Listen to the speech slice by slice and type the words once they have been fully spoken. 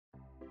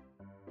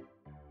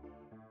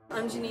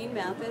I'm Janine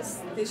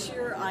Mathis. This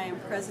year I am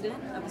president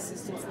of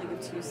Assistance League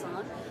of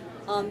Tucson.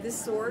 This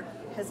sword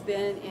has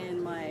been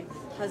in my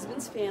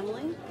husband's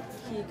family.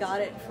 He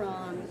got it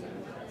from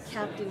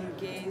Captain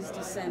Gay's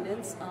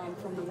descendants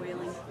from the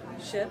whaling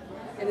ship.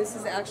 And this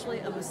is actually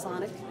a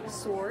Masonic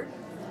sword,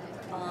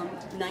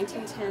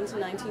 1910 to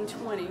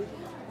 1920.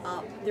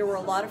 There were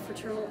a lot of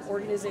fraternal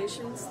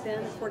organizations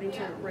then, according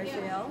to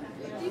Raphael,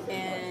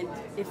 and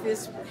if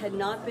this had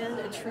not been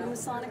a true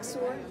Masonic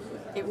sword,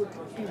 it would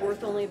be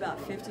worth only about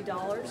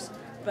 $50,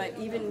 but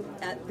even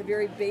at the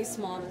very base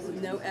model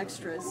with no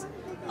extras,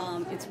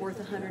 it's worth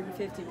 $150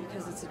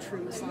 because it's a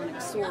true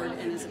Masonic sword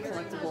and is a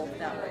collectible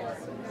that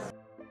way.